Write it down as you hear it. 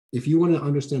if you want to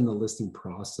understand the listing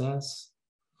process,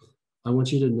 I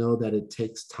want you to know that it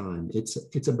takes time.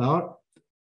 It's about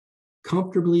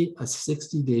comfortably a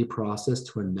 60-day process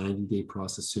to a 90-day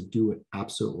process to do it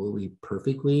absolutely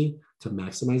perfectly, to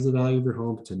maximize the value of your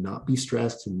home, to not be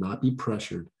stressed, to not be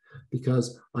pressured.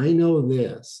 Because I know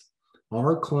this,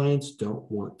 our clients don't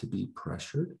want to be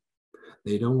pressured.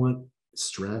 They don't want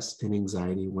stress and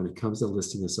anxiety when it comes to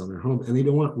listing and selling their home, and they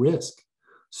don't want risk.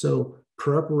 So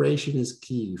preparation is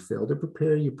key. You fail to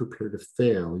prepare, you prepare to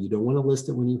fail. You don't want to list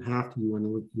it when you have to. You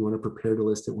want to prepare to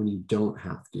list it when you don't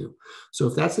have to. So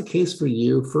if that's the case for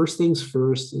you, first things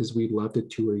first is we'd love to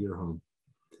tour your home.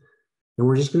 And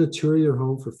we're just going to tour your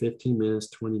home for 15 minutes,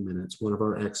 20 minutes. One of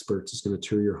our experts is going to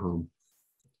tour your home.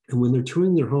 And when they're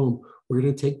touring your home, we're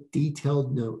going to take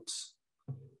detailed notes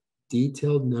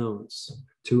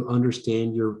to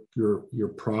understand your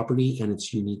property and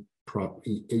its unique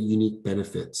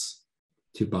benefits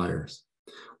to buyers.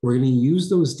 We're going to use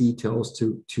those details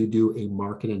to do a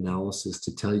market analysis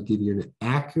to give you an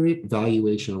accurate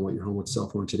valuation on what your home would sell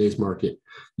for in today's market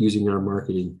using our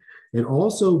marketing. And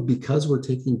also, because we're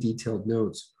taking detailed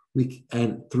notes,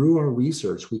 and through our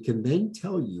research, we can then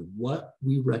tell you what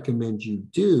we recommend you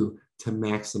do to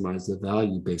maximize the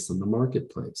value based on the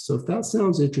marketplace. So if that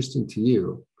sounds interesting to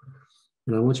you,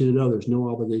 and I want you to know there's no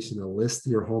obligation to list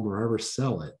your home or ever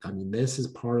sell it. I mean, this is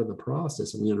part of the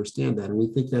process, and we understand that. And we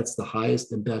think that's the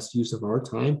highest and best use of our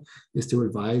time, is to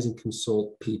advise and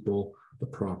consult people the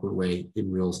proper way in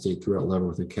real estate throughout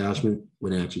Leavenworth and Cashman,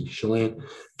 Wenatchee, Chelan.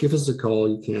 Give us a call.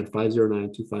 You can,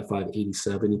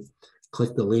 509-255-8070.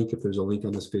 Click the link if there's a link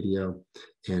on this video,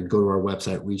 and go to our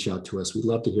website, reach out to us. We'd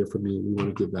love to hear from you. We want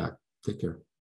to give back. Take care.